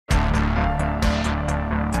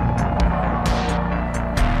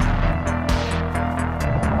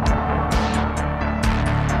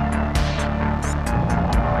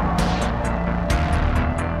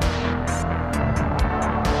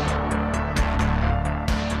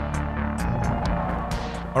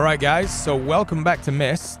Alright guys, so welcome back to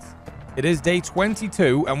Mist. It is day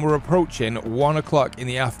 22 and we're approaching 1 o'clock in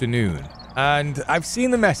the afternoon. And I've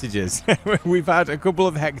seen the messages. We've had a couple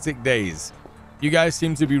of hectic days. You guys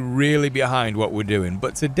seem to be really behind what we're doing.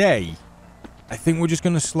 But today, I think we're just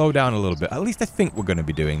going to slow down a little bit. At least I think we're going to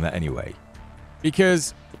be doing that anyway.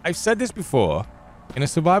 Because I've said this before, in a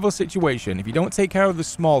survival situation, if you don't take care of the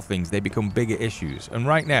small things, they become bigger issues. And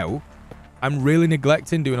right now, I'm really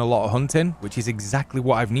neglecting doing a lot of hunting, which is exactly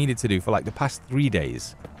what I've needed to do for like the past 3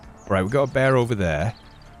 days. Right, we've got a bear over there.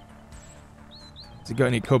 Has it got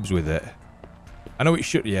any cubs with it? I know it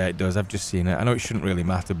should. Yeah, it does. I've just seen it. I know it shouldn't really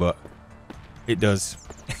matter, but it does.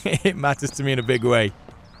 It matters to me in a big way.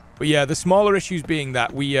 But yeah, the smaller issues being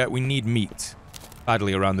that we need meat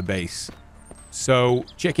badly around the base. So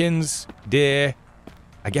chickens, deer,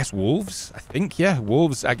 I guess wolves. I think, yeah,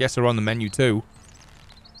 wolves, I guess, are on the menu too.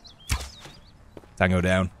 Tango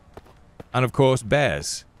down. And of course,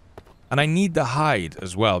 bears. And I need the hide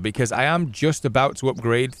as well, because I am just about to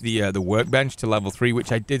upgrade the workbench to level 3,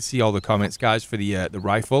 which I did see all the comments, guys, for the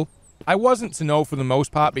rifle. I wasn't to know for the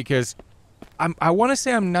most part, because I want to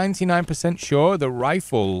say I'm 99% sure the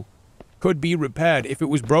rifle could be repaired if it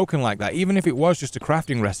was broken like that, even if it was just a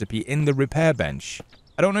crafting recipe in the repair bench.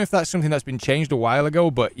 I don't know if that's something that's been changed a while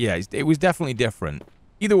ago, but yeah, it was definitely different.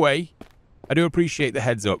 Either way, I do appreciate the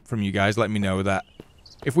heads up from you guys. Let me know that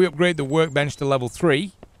if we upgrade the workbench to level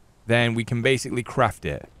 3, then we can basically craft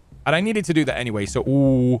it. And I needed to do that anyway, so...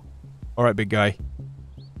 Ooh. Alright, big guy.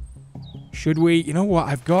 Should we... You know what?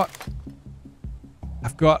 I've got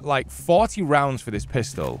like 40 rounds for this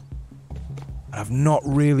pistol. And I've not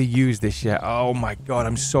really used this yet. Oh my god,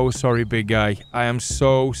 I'm so sorry, big guy. I am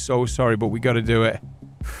so sorry, but we gotta do it.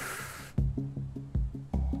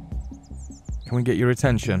 Can we get your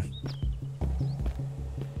attention?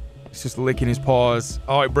 He's just licking his paws.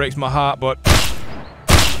 Oh, it breaks my heart, but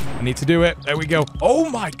I need to do it. There we go. Oh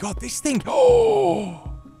my god, this thing. Oh!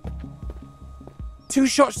 2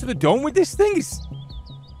 shots to the dome with this thing is...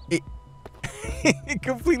 It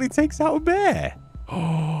completely takes out a bear.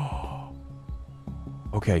 Oh.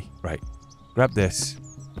 Okay, right. Grab this.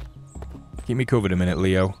 Keep me covered a minute,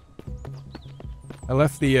 Leo. I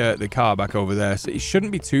left the car back over there, so it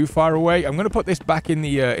shouldn't be too far away. I'm gonna put this back in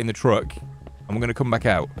the truck, and we're gonna come back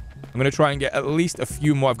out. I'm gonna try and get at least a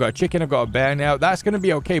few more. I've got a chicken, I've got a bear now. That's gonna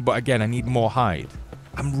be okay, but again, I need more hide.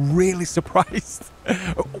 I'm really surprised.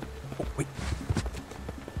 Oh, wait.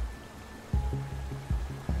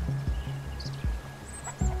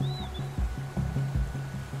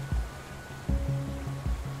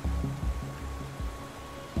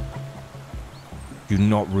 Do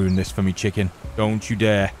not ruin this for me, chicken. Don't you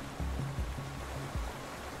dare.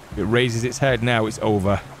 If it raises its head now, it's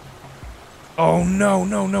over. Oh, no.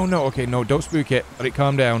 Okay, no, don't spook it. Let it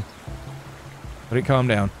calm down. Let it calm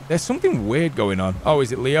down. There's something weird going on. Oh,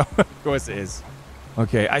 is it Leo? Of course it is.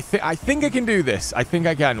 Okay, I think I can do this. I think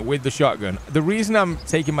I can with the shotgun. The reason I'm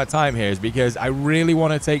taking my time here is because I really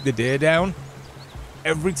want to take the deer down.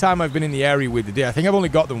 Every time I've been in the area with the deer, I think I've only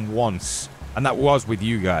got them once. And that was with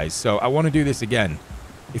you guys. So I want to do this again.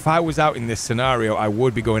 If I was out in this scenario, I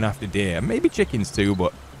would be going after deer. Maybe chickens too,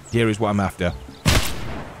 but deer is what I'm after.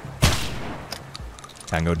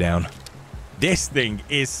 Tango down. This thing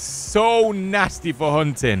is so nasty for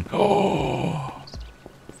hunting. Oh,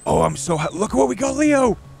 I'm so happy. Look at what we got,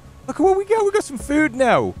 Leo. Look at what we got. We got some food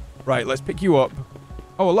now. Right, let's pick you up.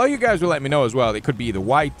 Oh, a lot of you guys will let me know as well. It could be either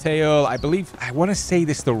whitetail. I believe... I want to say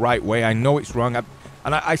this the right way. I know it's wrong.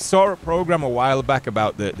 I saw a program a while back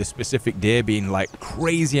about the specific deer being like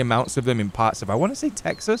crazy amounts of them in parts of, I want to say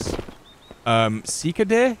Texas. Sika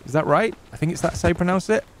deer, is that right? I think it's that's how you pronounce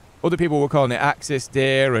it. Other people were calling it axis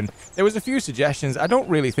deer, and there was a few suggestions. I don't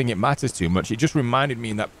really think it matters too much. It just reminded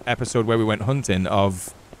me in that episode where we went hunting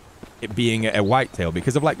of it being a whitetail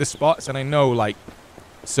because of like the spots, and I know like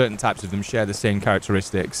certain types of them share the same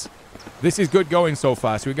characteristics. This is good going so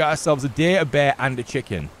far. So we got ourselves a deer, a bear, and a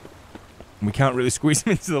chicken. We can't really squeeze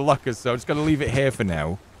them into the lockers, so I'm just going to leave it here for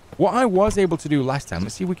now. What I was able to do last time,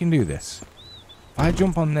 let's see if we can do this. If I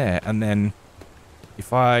jump on there, and then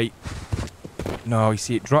if I... No, you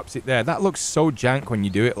see, it drops it there. That looks so jank when you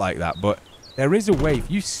do it like that, but there is a way. If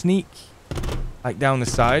you sneak, like, down the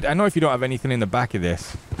side... I know if you don't have anything in the back of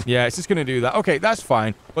this. Yeah, it's just going to do that. Okay, that's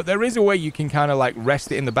fine. But there is a way you can kind of, like,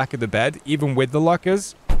 rest it in the back of the bed, even with the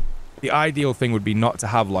lockers. The ideal thing would be not to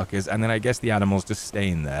have lockers, and then I guess the animals just stay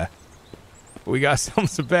in there. But we got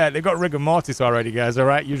ourselves a bear. They've got rigor mortis already, guys. All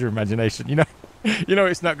right, use your imagination. You know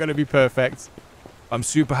it's not going to be perfect. I'm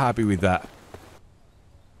super happy with that.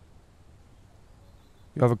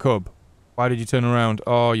 You have a cub. Why did you turn around?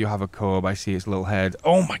 Oh, you have a cub. I see its little head.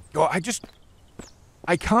 Oh my god,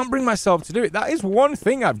 I can't bring myself to do it. That is one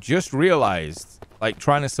thing I've just realized. Like,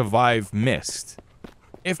 trying to survive mist.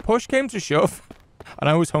 If push came to shove, and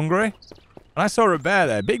I was hungry, and I saw a bear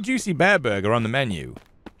there, big juicy bear burger on the menu,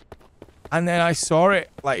 and then I saw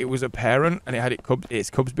it like it was a parent, and it had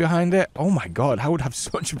its cubs behind it, oh my god, I would have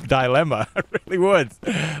such a dilemma. I really would.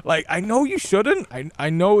 Like, I know you shouldn't. I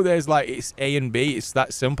know there's like, it's A and B, it's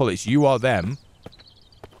that simple, it's you or them,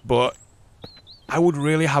 but I would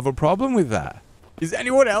really have a problem with that. Is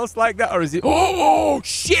anyone else like that, or is it... Oh,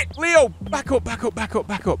 shit, Leo! Back up, back up, back up,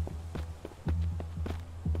 back up.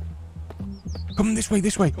 Come this way,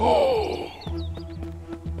 this way. Oh!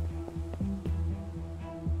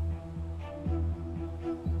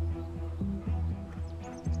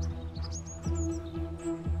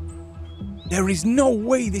 There is no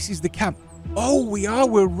way this is the camp. Oh, we are.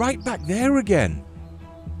 We're right back there again.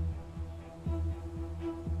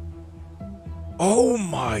 Oh,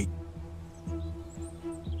 my...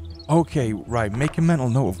 Okay, right, make a mental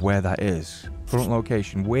note of where that is. Current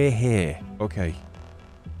location, we're here. Okay.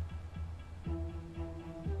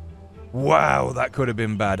 Wow, that could have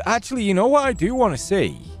been bad. Actually, you know what I do want to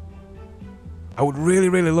see? I would really,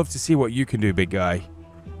 really love to see what you can do, big guy.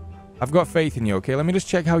 I've got faith in you, okay? Let me just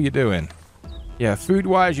check how you're doing. Yeah,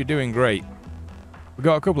 food-wise, you're doing great. We've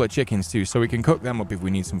got a couple of chickens, too, so we can cook them up if we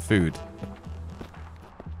need some food.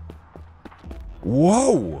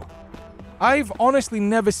 Whoa! I've honestly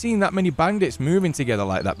never seen that many bandits moving together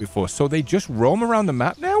like that before. So they just roam around the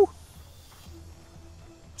map now?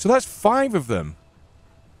 So that's 5 of them.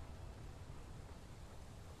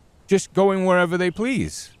 Just going wherever they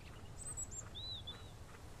please.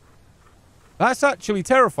 That's actually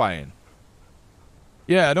terrifying.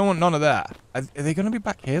 Yeah, I don't want none of that. Are they going to be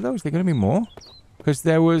back here, though? Is there going to be more? Because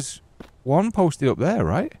there was one posted up there,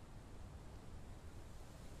 right?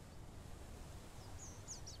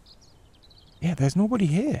 Yeah, there's nobody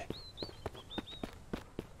here.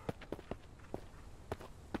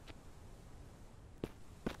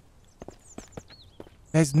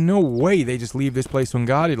 There's no way they just leave this place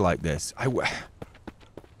unguarded like this. I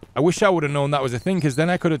wish I would have known that was a thing, because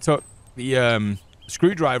then I could have took the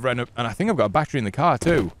screwdriver and I think I've got a battery in the car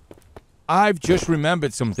too. I've just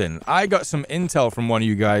remembered something. I got some intel from one of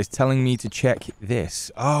you guys telling me to check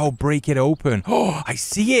this. Oh, break it open. Oh, I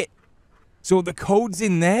see it. So the code's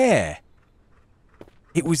in there.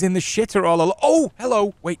 It was in the shitter all along. Oh,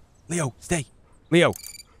 hello. Wait, Leo, stay. Leo.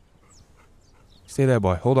 Stay there,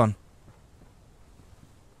 boy. Hold on.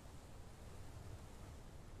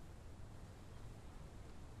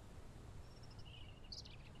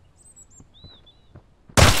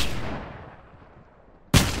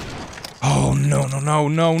 Oh, no, no, no,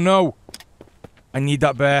 no, no. I need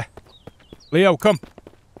that bear. Leo, come.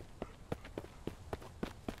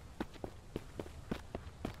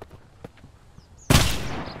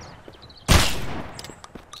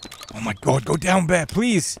 Oh my god, go down, bear,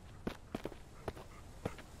 please.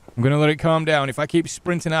 I'm gonna let it calm down. If I keep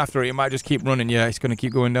sprinting after it, it might just keep running. Yeah, it's gonna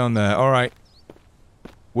keep going down there. Alright.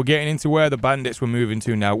 We're getting into where the bandits were moving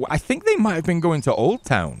to now. I think they might have been going to Old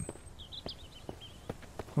Town.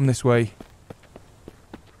 Come this way.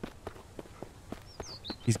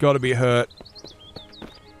 He's gotta be hurt.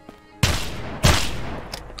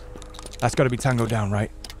 That's gotta be Tango down, right?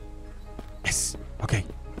 Yes. Okay.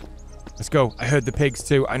 Let's go. I heard the pigs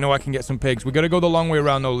too. I know I can get some pigs. We gotta go the long way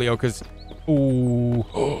around though, Leo, because... Ooh.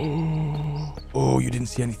 Oh, you didn't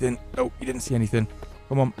see anything. Oh, you didn't see anything.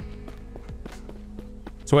 Come on.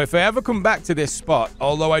 So if I ever come back to this spot,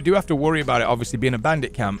 although I do have to worry about it obviously being a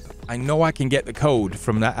bandit camp, I know I can get the code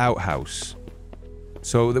from that outhouse.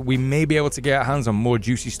 So that we may be able to get our hands on more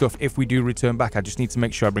juicy stuff if we do return back. I just need to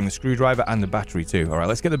make sure I bring the screwdriver and the battery too. Alright,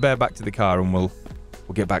 let's get the bear back to the car and we'll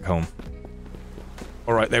get back home.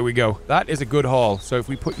 Alright, there we go. That is a good haul. So if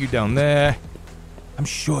we put you down there... I'm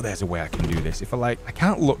sure there's a way I can do this. If I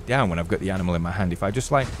can't look down when I've got the animal in my hand. If I just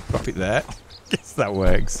drop it there... Guess that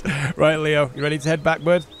works. Right, Leo, you ready to head back,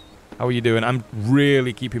 bud? How are you doing? I'm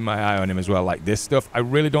really keeping my eye on him as well. Like this stuff, I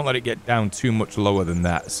really don't let it get down too much lower than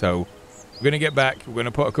that. So we're going to get back. We're going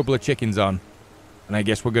to put a couple of chickens on. And I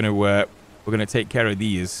guess we're going to take care of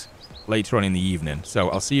these later on in the evening. So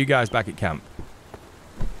I'll see you guys back at camp.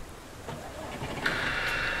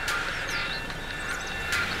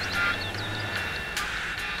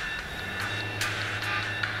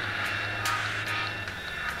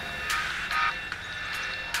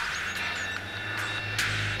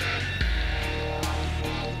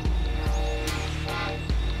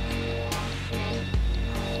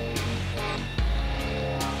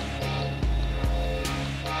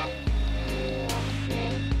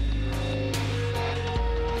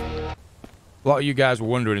 A lot of you guys were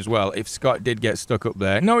wondering as well if Scott did get stuck up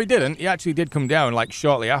there. No, he didn't. He actually did come down like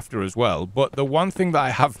shortly after as well. But the one thing that I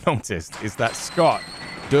have noticed is that Scott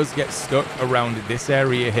does get stuck around this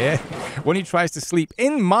area here. When he tries to sleep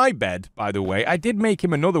in my bed, by the way, I did make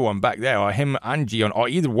him another one back there, or him and Gion, or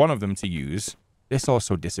either one of them to use. This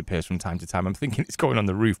also disappears from time to time. I'm thinking it's going on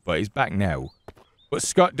the roof, but he's back now. But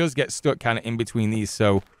Scott does get stuck kind of in between these,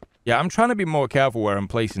 so yeah, I'm trying to be more careful where I'm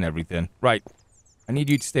placing everything. Right, I need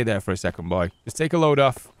you to stay there for a second, boy. Just take a load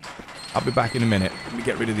off. I'll be back in a minute. Let me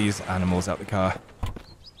get rid of these animals out the car.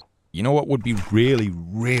 You know what would be really,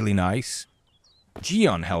 really nice?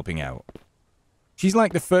 Gion helping out. She's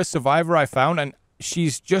like the first survivor I found, and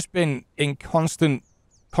she's just been in constant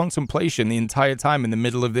contemplation the entire time in the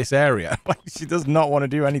middle of this area. Like, she does not want to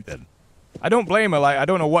do anything. I don't blame her. Like, I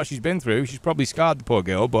don't know what she's been through. She's probably scarred, the poor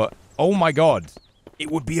girl, but oh my god,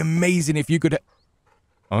 it would be amazing if you could...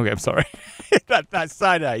 Okay, I'm sorry. that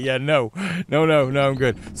side eye, yeah, no, I'm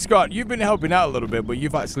good. Scott, you've been helping out a little bit, but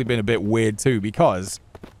you've actually been a bit weird too, because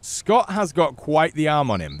Scott has got quite the arm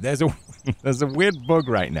on him. There's a weird bug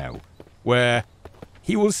right now where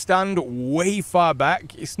he will stand way far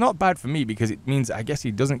back. It's not bad for me because it means I guess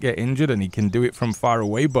he doesn't get injured and he can do it from far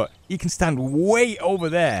away, but he can stand way over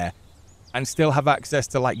there and still have access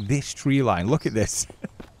to like this tree line. Look at this.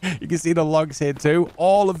 You can see the logs here too.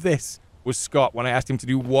 All of this was Scott when I asked him to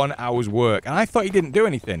do 1 hour's work, and I thought he didn't do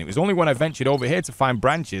anything. It was only when I ventured over here to find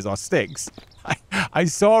branches or sticks I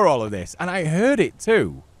saw all of this, and I heard it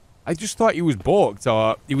too. I just thought he was balked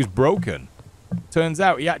or he was broken. Turns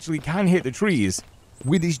out he actually can hit the trees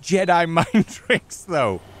with his Jedi mind tricks,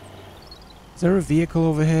 though. Is there a vehicle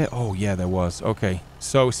over here? Oh, yeah, there was. Okay.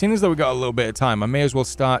 So, seeing as though we got a little bit of time, I may as well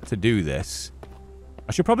start to do this.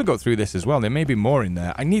 I should probably go through this as well. There may be more in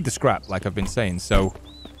there. I need the scrap, like I've been saying, so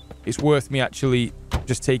it's worth me actually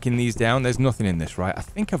just taking these down. There's nothing in this, right? I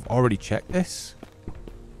think I've already checked this.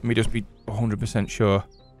 Let me just be 100% sure.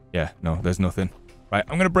 Yeah, no, there's nothing. Right,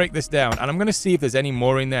 I'm going to break this down, and I'm going to see if there's any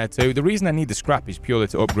more in there, too. The reason I need the scrap is purely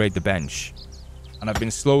to upgrade the bench. And I've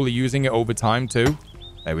been slowly using it over time, too.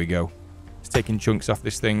 There we go. Just taking chunks off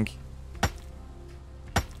this thing.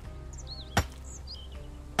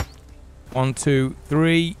 1, 2,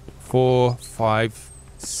 3, 4, 5,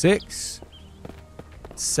 6.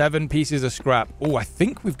 7 pieces of scrap. Oh, I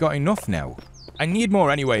think we've got enough now. I need more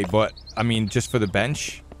anyway, but, I mean, just for the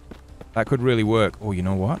bench, that could really work. Oh, you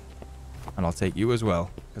know what? And I'll take you as well,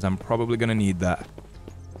 because I'm probably going to need that.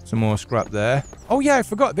 Some more scrap there. Oh, yeah, I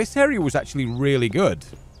forgot. This area was actually really good.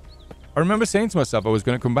 I remember saying to myself I was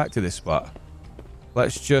going to come back to this spot.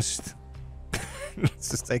 Let's just... let's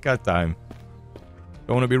just take our time.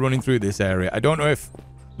 Don't want to be running through this area. I don't know if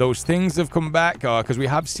those things have come back, or because we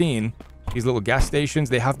have seen these little gas stations.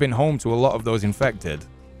 They have been home to a lot of those infected.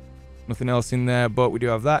 Nothing else in there, but we do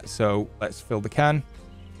have that, so let's fill the can.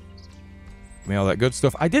 All that good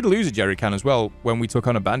stuff. I did lose a jerry can as well when we took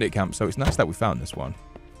on a bandit camp, so it's nice that we found this one.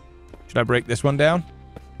 Should I break this one down?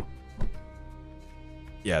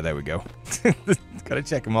 Yeah, there we go. Gotta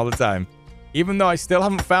check them all the time. Even though I still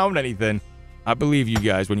haven't found anything, I believe you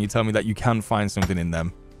guys when you tell me that you can find something in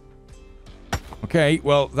them. Okay,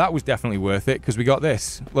 well, that was definitely worth it because we got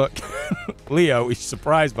this. Look, Leo is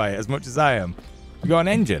surprised by it as much as I am. We got an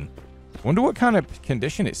engine. I wonder what kind of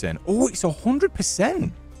condition it's in. Oh, it's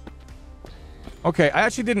 100%. Okay, I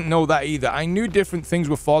actually didn't know that either. I knew different things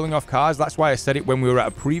were falling off cars. That's why I said it when we were at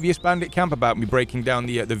a previous bandit camp about me breaking down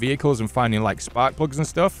the vehicles and finding, like, spark plugs and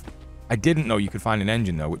stuff. I didn't know you could find an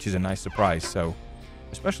engine, though, which is a nice surprise. So,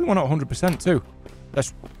 especially one at 100%, too.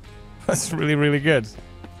 That's really, really good.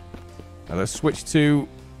 Now, let's switch to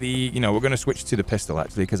the... You know, we're going to switch to the pistol,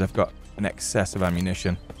 actually, because I've got an excess of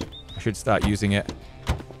ammunition. I should start using it.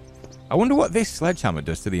 I wonder what this sledgehammer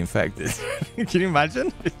does to the infected. Can you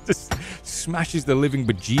imagine? It just smashes the living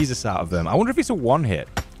bejesus out of them. I wonder if it's a one-hit.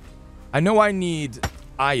 I know I need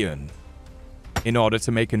iron in order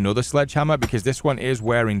to make another sledgehammer because this one is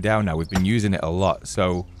wearing down now. We've been using it a lot,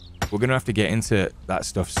 so we're going to have to get into that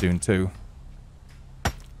stuff soon too.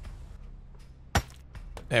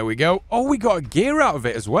 There we go. Oh, we got a gear out of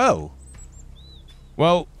it as well.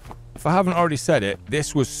 Well, if I haven't already said it,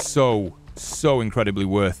 this was so incredibly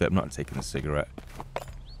worth it. I'm not taking a cigarette.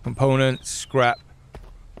 Components, scrap.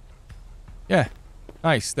 Yeah,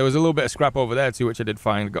 nice. There was a little bit of scrap over there too, which I did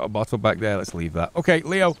find. Got a bottle back there. Let's leave that. Okay,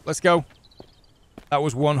 Leo, let's go. That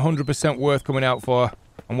was 100% worth coming out for.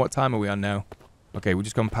 And what time are we on now? Okay, we've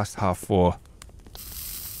just gone past 4:30.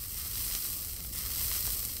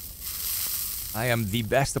 I am the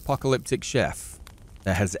best apocalyptic chef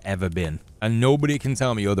there has ever been. And nobody can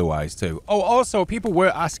tell me otherwise, too. Oh, also, people were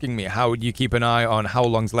asking me how would you keep an eye on how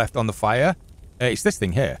long's left on the fire. It's this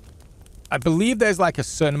thing here. I believe there's like a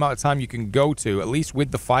certain amount of time you can go to, at least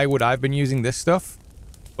with the firewood I've been using this stuff.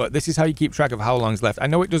 But this is how you keep track of how long's left. I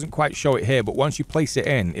know it doesn't quite show it here, but once you place it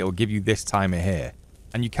in, it'll give you this timer here.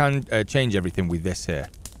 And you can change everything with this here.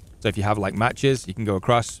 So if you have like matches, you can go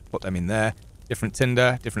across, put them in there. Different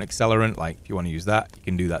tinder, different accelerant. Like if you want to use that, you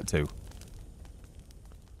can do that too.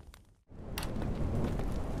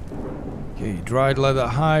 Okay, dried leather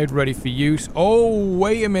hide, ready for use. Oh,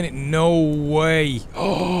 wait a minute. No way.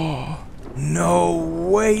 Oh, no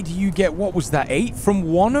way. Do you get, what was that, 8 from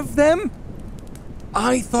one of them?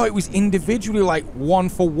 I thought it was individually like 1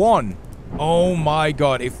 for 1. Oh my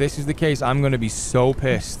god, if this is the case, I'm going to be so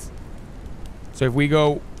pissed. So if we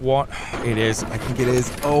go, what? It is. I think it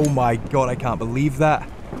is. Oh my god, I can't believe that.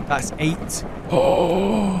 That's 8.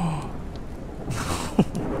 Oh.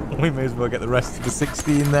 We may as well get the rest of the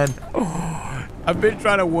 16 then. Oh. I've been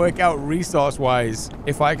trying to work out resource-wise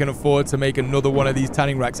if I can afford to make another one of these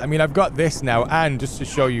tanning racks. I mean, I've got this now, and just to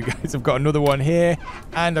show you guys, I've got another one here,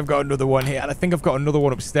 and I've got another one here, and I think I've got another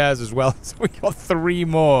one upstairs as well. So we got 3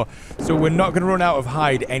 more. So we're not going to run out of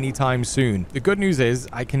hide anytime soon. The good news is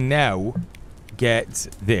I can now get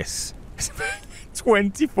this.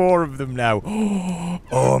 24 of them now.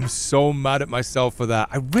 Oh, I'm so mad at myself for that.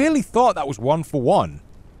 I really thought that was 1 for 1.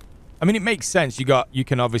 I mean, it makes sense. You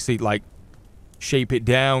can obviously like shape it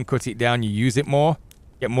down, cut it down, you use it more,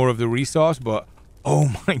 get more of the resource, but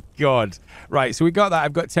oh my god. Right, so we got that.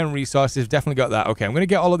 I've got 10 resources, definitely got that. Okay, I'm going to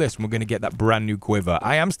get all of this, and we're going to get that brand new quiver.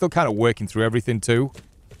 I am still kind of working through everything too.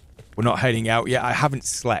 We're not heading out yet. I haven't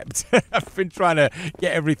slept. I've been trying to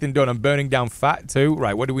get everything done. I'm burning down fat too.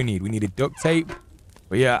 Right, what do we need? We need a duct tape.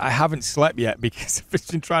 But yeah, I haven't slept yet because I've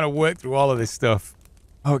just been trying to work through all of this stuff.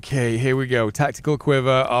 Okay, here we go. Tactical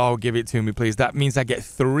quiver. Oh, give it to me, please. That means I get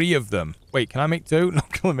 3 of them. Wait, can I make 2? No,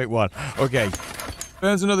 can I make 1? Okay.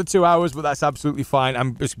 Burns another 2 hours, but that's absolutely fine.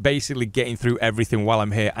 I'm just basically getting through everything while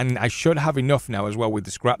I'm here. And I should have enough now as well with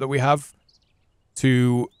the scrap that we have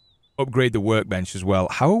to upgrade the workbench as well.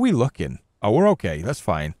 How are we looking? Oh, we're okay. That's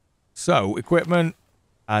fine. So, equipment,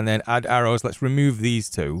 and then add arrows. Let's remove these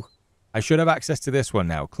 2. I should have access to this one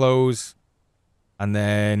now. Close, and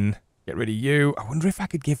then get rid of you. I wonder if I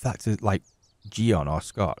could give that to, like, Gion or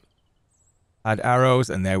Scott. Add arrows,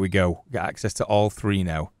 and there we go. Get access to all 3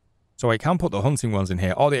 now. So I can put the hunting ones in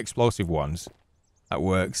here, or the explosive ones. That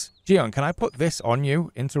works. Gion, can I put this on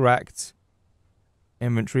you? Interact,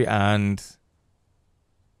 inventory, and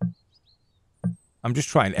I'm just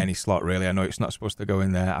trying any slot, really. I know it's not supposed to go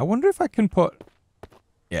in there. I wonder if I can put...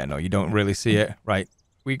 Yeah, no, you don't really see it. Right.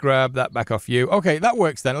 We grab that back off you. Okay, that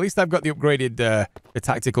works then. At least I've got the upgraded the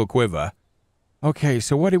tactical quiver. Okay,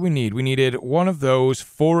 so what did we need? We needed 1 of those,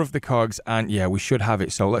 4 of the cogs, and yeah, we should have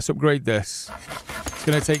it. So let's upgrade this. It's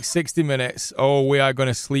going to take 60 minutes. Oh, we are going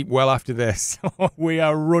to sleep well after this. We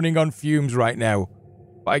are running on fumes right now.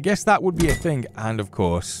 But I guess that would be a thing. And of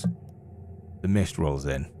course, the mist rolls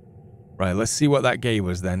in. Right, let's see what that gave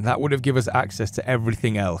us then. That would have given us access to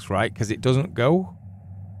everything else, right? Because it doesn't go...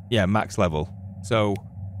 Yeah, max level. So...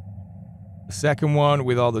 The second one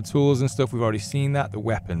with all the tools and stuff, we've already seen that. The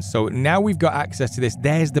weapons. So now we've got access to this.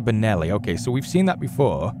 There's the Benelli. Okay, so we've seen that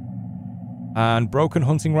before. And broken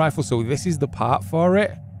hunting rifle. So this is the part for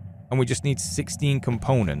it. And we just need 16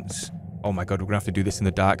 components. Oh my god, we're going to have to do this in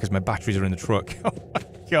the dark because my batteries are in the truck. Oh my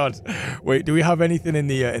god. Wait, do we have anything in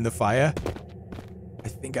the fire? I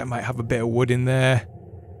think I might have a bit of wood in there.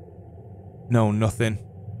 No, nothing.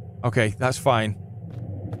 Okay, that's fine.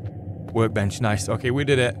 Workbench, nice. Okay, we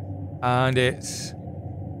did it. And it's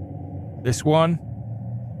this one.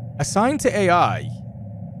 Assigned to AI.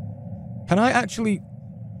 Can I actually...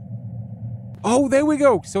 Oh, there we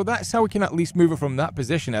go. So that's how we can at least move her from that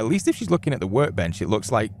position. At least if she's looking at the workbench, it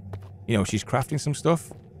looks like, you know, she's crafting some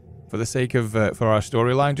stuff for the sake of, for our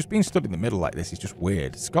storyline. Just being stood in the middle like this is just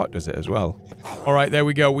weird. Scott does it as well. All right, there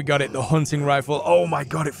we go. We got it. The hunting rifle. Oh my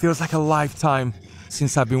god, it feels like a lifetime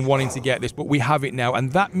since I've been wanting to get this, but we have it now.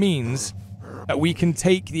 And that means... that we can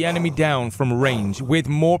take the enemy down from range with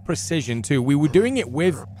more precision too. We were doing it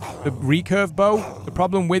with the recurve bow. The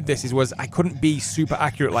problem with this was I couldn't be super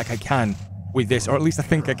accurate like I can with this, or at least I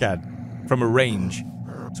think I can, from a range.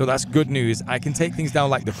 So that's good news. I can take things down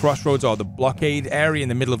like the crossroads or the blockade area in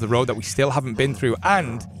the middle of the road that we still haven't been through.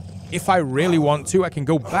 And if I really want to, I can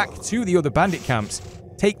go back to the other bandit camps,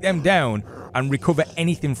 take them down, and recover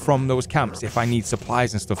anything from those camps if I need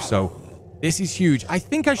supplies and stuff. So this is huge. I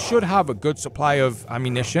think I should have a good supply of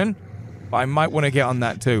ammunition, but I might want to get on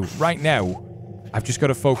that too. Right now, I've just got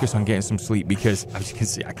to focus on getting some sleep because, as you can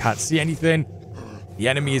see, I can't see anything. The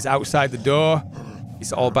enemy is outside the door.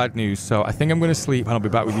 It's all bad news. So I think I'm going to sleep and I'll be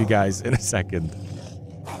back with you guys in a second.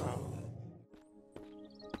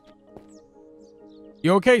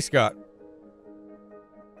 You okay, Scott?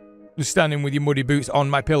 Just standing with your muddy boots on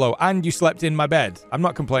my pillow, and you slept in my bed. I'm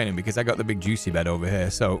not complaining because I got the big juicy bed over here,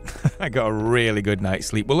 so I got a really good night's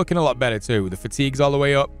sleep. We're looking a lot better too. The fatigue's all the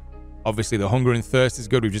way up. Obviously, the hunger and thirst is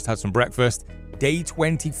good. We've just had some breakfast. Day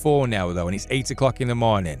 24 now, though, and it's 8 o'clock in the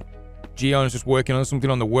morning. Gion's just working on something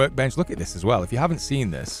on the workbench. Look at this as well. If you haven't seen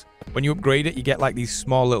this, when you upgrade it, you get like these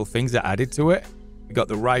small little things that added to it. We got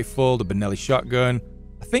the rifle, the Benelli shotgun.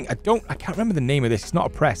 I can't remember the name of this. It's not a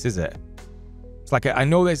press, is it? It's like, I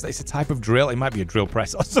know it's a type of drill. It might be a drill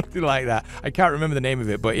press or something like that. I can't remember the name of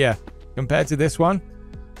it, but yeah, compared to this one,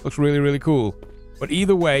 looks really, really cool. But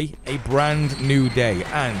either way, a brand new day,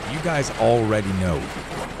 and you guys already know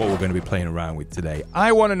what we're going to be playing around with today.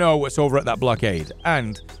 I want to know what's over at that blockade,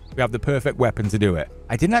 and we have the perfect weapon to do it.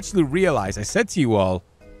 I didn't actually realize, I said to you all,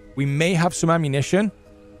 we may have some ammunition.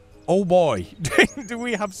 Oh boy, do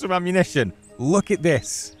we have some ammunition? Look at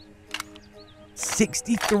this.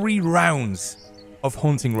 63 rounds of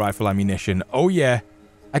hunting rifle ammunition. Oh yeah.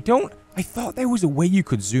 I thought there was a way you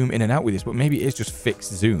could zoom in and out with this, but maybe it is just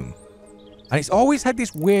fixed zoom. And it's always had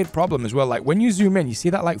this weird problem as well. Like when you zoom in, you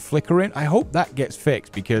see that like flickering. I hope that gets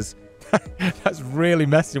fixed because that's really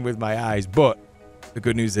messing with my eyes. But the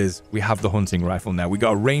good news is we have the hunting rifle now. We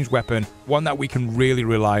got a ranged weapon, one that we can really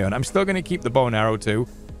rely on. I'm still going to keep the bow and arrow too.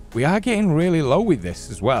 We are getting really low with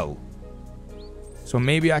this as well. So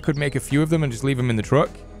maybe I could make a few of them and just leave them in the truck.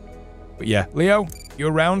 But yeah, Leo, you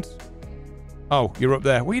around? Oh, you're up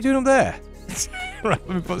there. What are you doing up there? Right,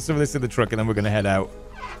 let me put some of this in the truck and then we're going to head out.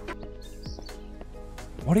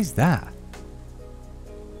 What is that?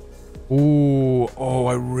 Ooh, oh,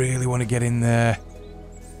 I really want to get in there.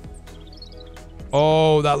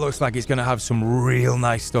 Oh, that looks like it's going to have some real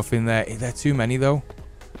nice stuff in there. Is there too many, though?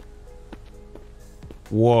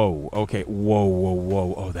 Whoa, okay. Whoa, whoa,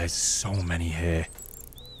 whoa. Oh, there's so many here.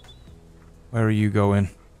 Where are you going?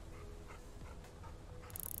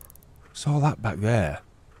 Saw that back there.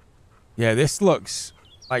 Yeah, this looks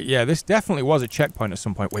like, yeah, this definitely was a checkpoint at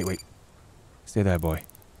some point. Wait, wait. Stay there, boy.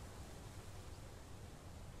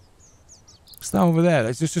 What's that over there?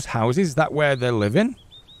 That's just houses. Is that where they're living?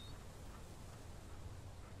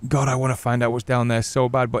 God, I want to find out what's down there so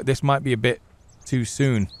bad, but this might be a bit too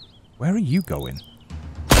soon. Where are you going?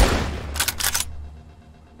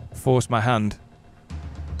 Force my hand.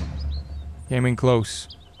 Came in close.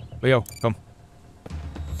 Leo, come.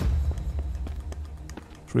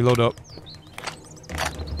 Let's reload up.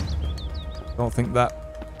 Don't think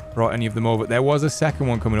that brought any of them over. There was a second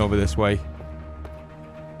one coming over this way.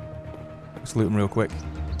 Let's loot them real quick.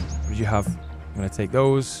 What did you have? I'm going to take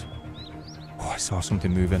those. Oh, I saw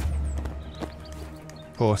something moving.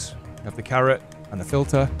 Of course, we have the carrot and the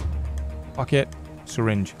filter. Pocket.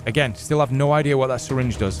 Syringe. Again, still have no idea what that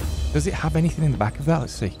syringe does. Does it have anything in the back of that?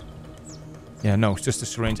 Let's see. Yeah, no, it's just a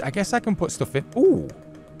syringe. I guess I can put stuff in. Ooh.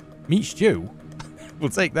 Meat stew. We'll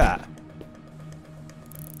take that.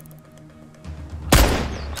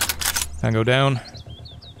 Tango down.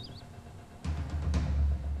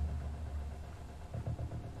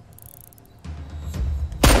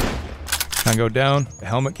 Tango down. The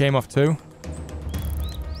helmet came off too.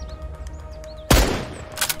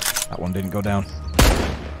 That one didn't go down.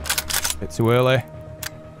 Bit too early.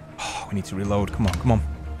 Oh, we need to reload. Come on, come on.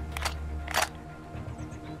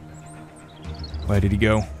 Where did he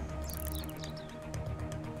go?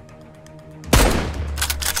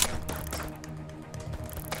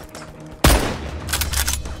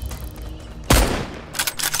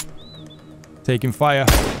 Taking fire.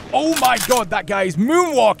 Oh my god, that guy is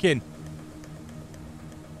moonwalking!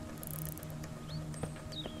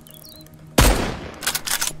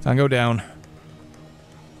 Tango down.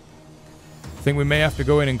 I think we may have to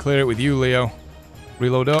go in and clear it with you, Leo.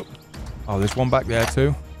 Reload up. Oh, there's one back there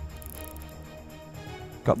too.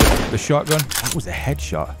 Got the shotgun. That was a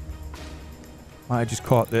headshot. Might have just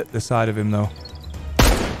caught the side of him though.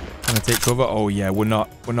 Trying to take cover. Oh yeah, we're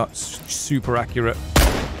not super accurate.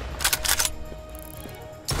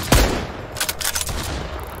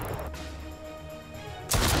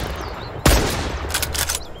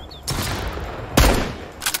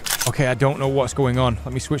 Okay, I don't know what's going on.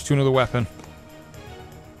 Let me switch to another weapon.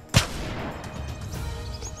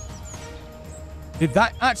 Did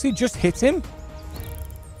that actually just hit him?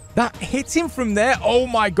 That hit him from there? Oh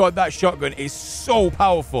my god, that shotgun is so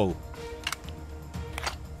powerful.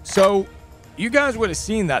 So, you guys would have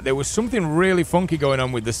seen that. There was something really funky going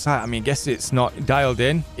on with the sight. I mean, I guess it's not dialed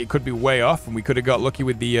in. It could be way off, and we could have got lucky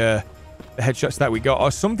with the headshots that we got.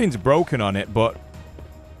 Or something's broken on it, but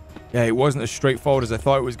yeah, it wasn't as straightforward as I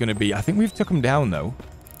thought it was going to be. I think we've took him down, though.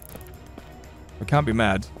 We can't be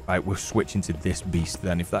mad. Right, we're switching to this beast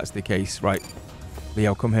then, if that's the case. Right.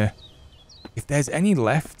 Leo, come here. If there's any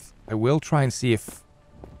left, I will try and see if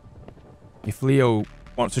Leo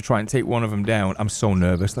wants to try and take one of them down. I'm so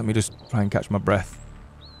nervous. Let me just try and catch my breath.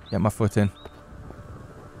 Get my foot in.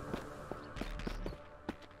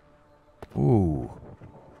 Ooh.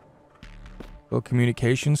 Little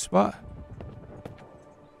communication spot.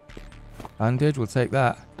 Bandage, we'll take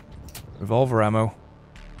that. Revolver ammo.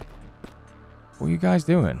 What are you guys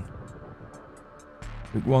doing?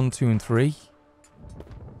 Week 1, 2, and 3.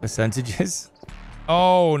 Percentages.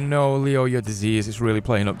 Oh no, Leo, your disease is really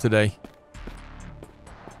playing up today.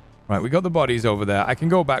 Right, we got the bodies over there. I can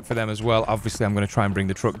go back for them as well. Obviously, I'm going to try and bring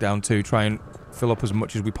the truck down too. Try and fill up as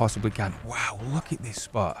much as we possibly can. Wow, look at this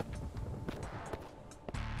spot.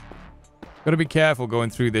 Got to be careful going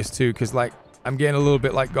through this too, because like I'm getting a little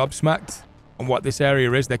bit like gobsmacked on what this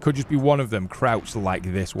area is. There could just be one of them crouched like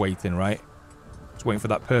this waiting, right? Just waiting for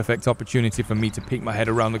that perfect opportunity for me to peek my head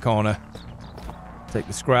around the corner. Take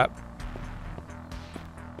the scrap.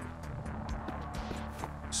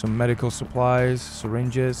 Some medical supplies,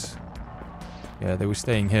 syringes. Yeah, they were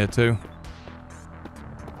staying here too.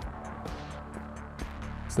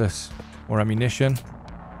 What's this? More ammunition.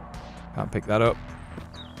 Can't pick that up.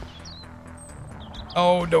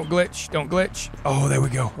 Oh, don't glitch. Don't glitch. Oh, there we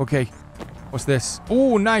go. Okay. What's this?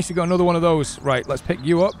 Oh, nice. We got another one of those. Right, let's pick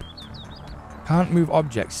you up. Can't move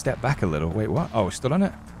objects. Step back a little. Wait, what? Oh, stood on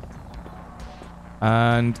it.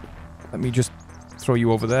 And let me just throw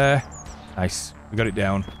you over there. Nice. We got it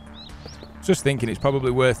down. Just thinking it's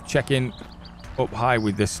probably worth checking up high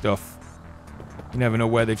with this stuff. You never know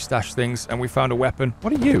where they've stashed things. And we found a weapon.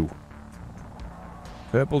 What are you?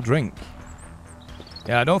 Purple drink.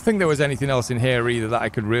 Yeah, I don't think there was anything else in here either that I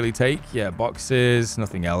could really take. Yeah, boxes,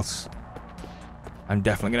 nothing else. I'm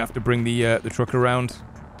definitely going to have to bring the truck around.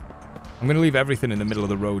 I'm going to leave everything in the middle of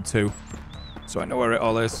the road too, so I know where it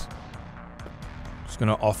all is. Just going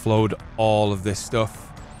to offload all of this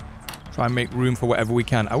stuff. Try and make room for whatever we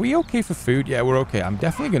can. Are we okay for food? Yeah, we're okay. I'm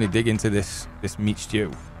definitely going to dig into this meat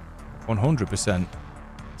stew. 100%.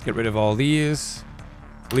 Let's get rid of all these.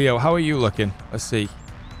 Leo, how are you looking? Let's see.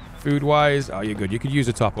 Food-wise, oh, you're good. You could use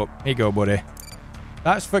a top-up. Here you go, buddy.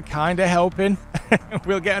 That's for kind of helping.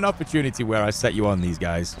 We'll get an opportunity where I set you on these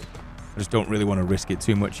guys. I just don't really want to risk it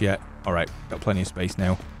too much yet. All right, got plenty of space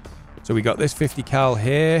now. So we got this 50 cal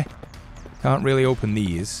here. Can't really open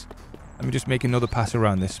these. Let me just make another pass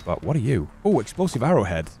around this spot. What are you? Oh, explosive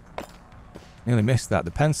arrowhead. Nearly missed that.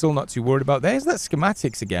 The pencil, not too worried about. There's that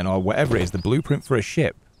schematics again, or whatever it is, the blueprint for a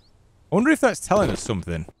ship. I wonder if that's telling us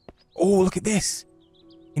something. Oh, look at this.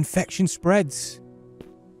 Infection spreads.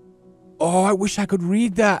 Oh, I wish I could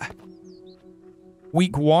read that.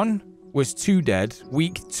 Week 1 was 2 dead.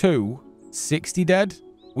 Week 2, 60 dead.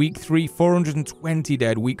 Week 3, 420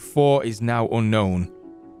 dead. Week 4 is now unknown.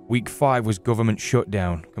 Week 5 was government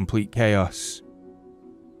shutdown. Complete chaos.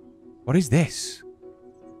 What is this?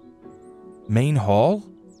 Main hall?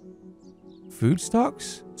 Food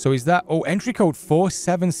stocks? So is that... Oh, entry code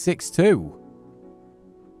 4762.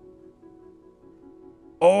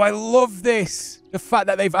 Oh, I love this. The fact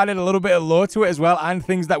that they've added a little bit of lore to it as well, and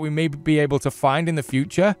things that we may be able to find in the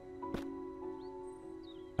future.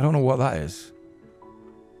 I don't know what that is.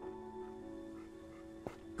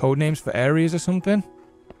 Code names for areas or something?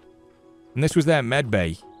 And this was their med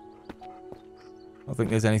bay. I don't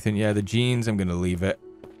think there's anything. Yeah, the jeans, I'm going to leave it.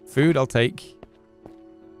 Food, I'll take.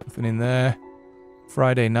 Nothing in there.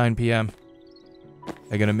 Friday, 9 p.m.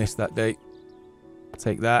 They're going to miss that date.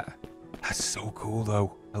 Take that. That's so cool,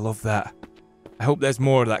 though. I love that. I hope there's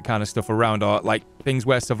more of that kind of stuff around, or like things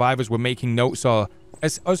where survivors were making notes, or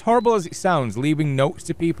as horrible as it sounds, leaving notes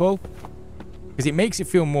to people, because it makes it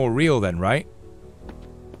feel more real then, right?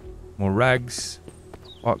 More rags.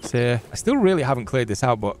 Box here. I still really haven't cleared this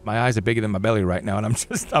out, but my eyes are bigger than my belly right now, and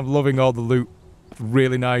I'm loving all the loot. It's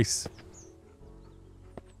really nice.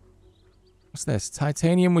 What's this?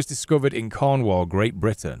 Titanium was discovered in Cornwall, Great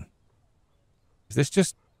Britain. Is this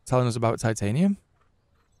just telling us about titanium?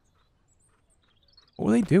 What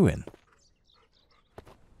were they doing?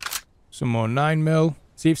 Some more 9mm.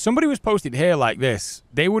 See, if somebody was posted here like this,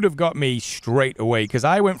 they would have got me straight away, because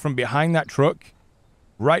I went from behind that truck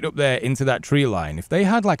right up there into that tree line. If they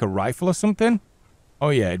had like a rifle or something, oh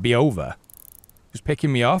yeah, it'd be over. Just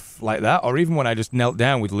picking me off like that, or even when I just knelt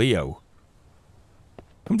down with Leo.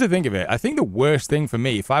 Come to think of it, I think the worst thing for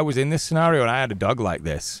me, if I was in this scenario and I had a dog like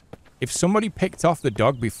this, if somebody picked off the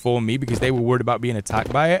dog before me because they were worried about being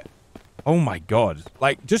attacked by it, oh my god.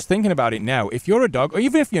 Like, just thinking about it now, if you're a dog, or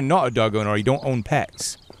even if you're not a dog owner or you don't own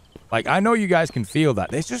pets, like, I know you guys can feel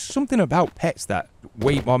that. There's just something about pets that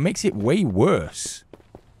makes it way worse.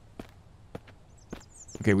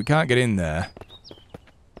 Okay, we can't get in there.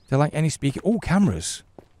 there like any speaker? Oh, cameras.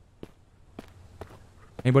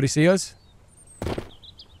 Anybody see us?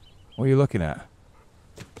 What are you looking at?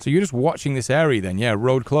 So you're just watching this area then? Yeah,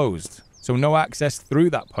 road closed. So no access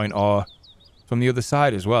through that point or from the other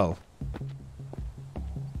side as well.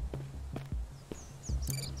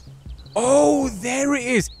 Oh, there it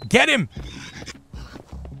is. Get him.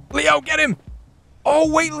 Leo, get him.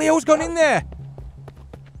 Oh, wait, Leo's gone in there.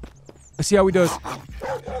 Let's see how he does.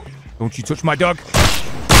 Don't you touch my dog.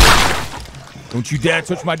 Don't you dare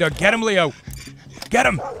touch my dog. Get him, Leo. Get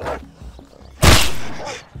him.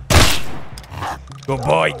 Good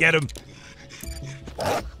boy, get him.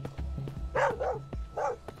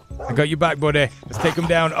 I got you back, buddy. Let's take him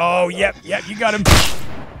down. Oh, yep, you got him.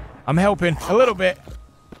 I'm helping a little bit.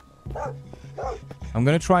 I'm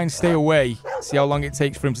going to try and stay away. See how long it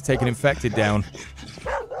takes for him to take an infected down.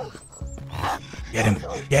 Get him.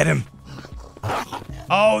 Get him.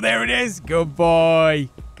 Oh, there it is. Good boy.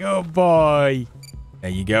 Good boy. There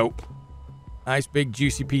you go. Nice big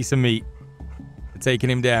juicy piece of meat for taking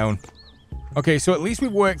him down. Okay, so at least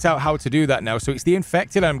we've worked out how to do that now. So it's the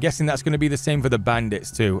infected. I'm guessing that's going to be the same for the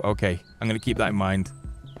bandits too. Okay, I'm going to keep that in mind.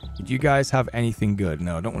 Did you guys have anything good?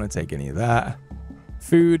 No, I don't want to take any of that.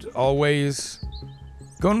 Food, always.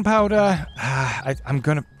 Gunpowder. I'm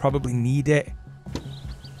going to probably need it.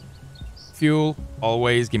 Fuel,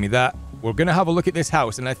 always. Give me that. We're going to have a look at this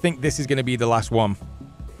house, and I think this is going to be the last one.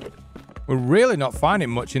 We're really not finding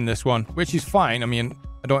much in this one, which is fine. I mean,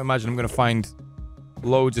 I don't imagine I'm going to find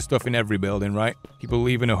loads of stuff in every building, right? People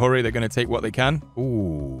leave in a hurry. They're going to take what they can.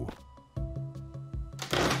 Ooh.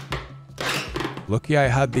 Lucky I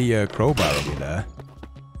had the crowbar over there.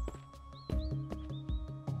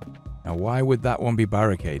 Now, why would that one be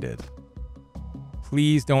barricaded?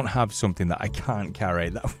 Please don't have something that I can't carry.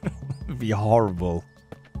 That would be horrible.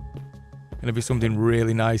 Gonna be something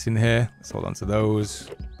really nice in here. Let's hold on to those.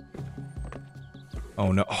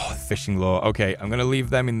 Oh, no. Oh, fishing lure. Okay, I'm gonna leave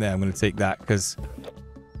them in there. I'm gonna take that because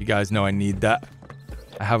you guys know I need that.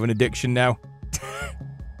 I have an addiction now.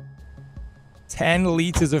 10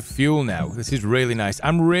 liters of fuel now. This is really nice.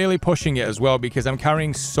 I'm really pushing it as well because I'm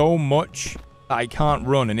carrying so much that I can't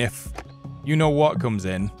run. And if you know what comes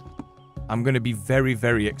in, I'm going to be very,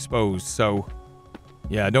 very exposed. So,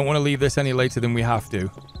 yeah, I don't want to leave this any later than we have to.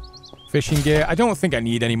 Fishing gear. I don't think I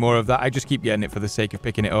need any more of that. I just keep getting it for the sake of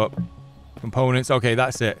picking it up. Components. Okay,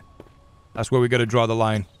 that's it. That's where we got to draw the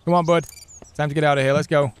line. Come on, bud. Time to get out of here. Let's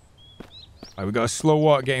go. All right, we got a slow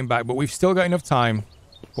walk getting back, but we've still got enough time.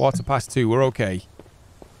 2:15. We're okay.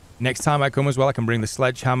 Next time I come as well, I can bring the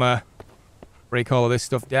sledgehammer, break all of this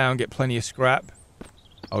stuff down, get plenty of scrap.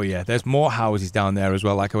 Oh yeah, there's more houses down there as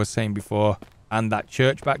well, like I was saying before. And that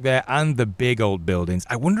church back there, and the big old buildings.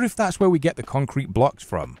 I wonder if that's where we get the concrete blocks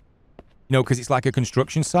from. You know, because it's like a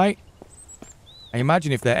construction site. I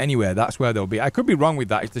imagine if they're anywhere, that's where they'll be. I could be wrong with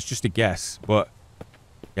that. It's just a guess. But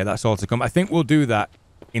yeah, that's all to come. I think we'll do that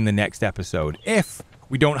in the next episode. If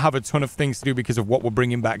we don't have a ton of things to do because of what we're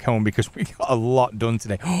bringing back home, because we got a lot done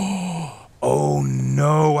today. Oh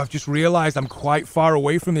no, I've just realized I'm quite far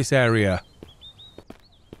away from this area.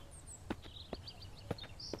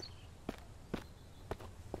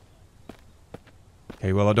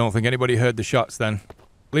 Okay, well, I don't think anybody heard the shots then.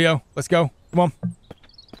 Leo, let's go. Come on.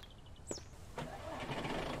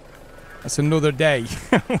 That's another day,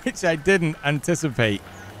 which I didn't anticipate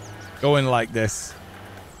going like this.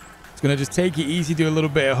 Gonna just take it easy, do a little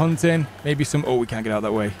bit of hunting, maybe some... Oh, we can't get out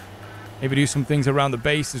that way. Maybe do some things around the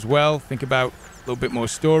base as well. Think about a little bit more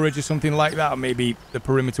storage or something like that, or maybe the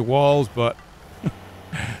perimeter walls, but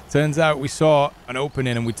turns out we saw an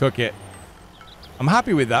opening and we took it. I'm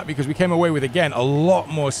happy with that because we came away with, again, a lot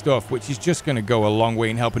more stuff, which is just going to go a long way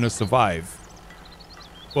in helping us survive.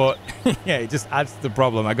 But, yeah, it just adds to the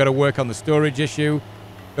problem. I got to work on the storage issue,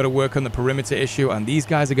 got to work on the perimeter issue, and these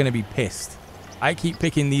guys are going to be pissed. I keep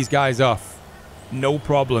picking these guys off. No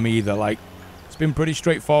problem either. Like, it's been pretty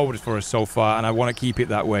straightforward for us so far, and I want to keep it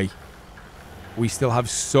that way. We still have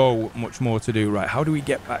so much more to do. Right, how do we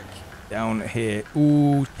get back down here?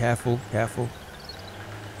 Ooh, careful, careful.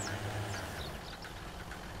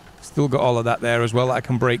 Still got all of that there as well that I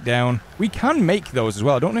can break down. We can make those as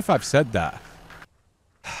well. I don't know if I've said that.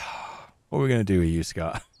 What are we going to do with you,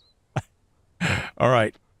 Scott? All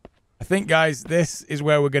right. I think, guys, this is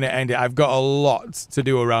where we're going to end it. I've got a lot to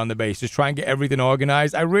do around the base. Just try and get everything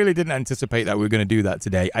organized. I really didn't anticipate that we were going to do that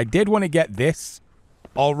today. I did want to get this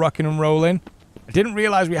all rocking and rolling. I didn't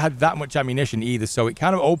realize we had that much ammunition either, so it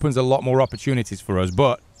kind of opens a lot more opportunities for us.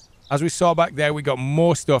 But as we saw back there, we got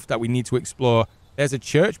more stuff that we need to explore. There's a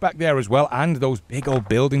church back there as well, and those big old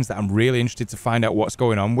buildings that I'm really interested to find out what's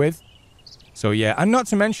going on with. So yeah, and not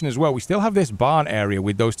to mention as well, we still have this barn area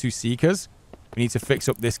with those 2 seekers. We need to fix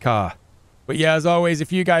up this car. But yeah, as always,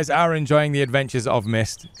 if you guys are enjoying the adventures of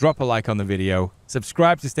Mist, drop a like on the video,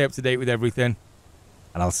 subscribe to stay up to date with everything,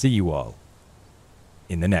 and I'll see you all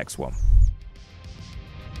in the next one.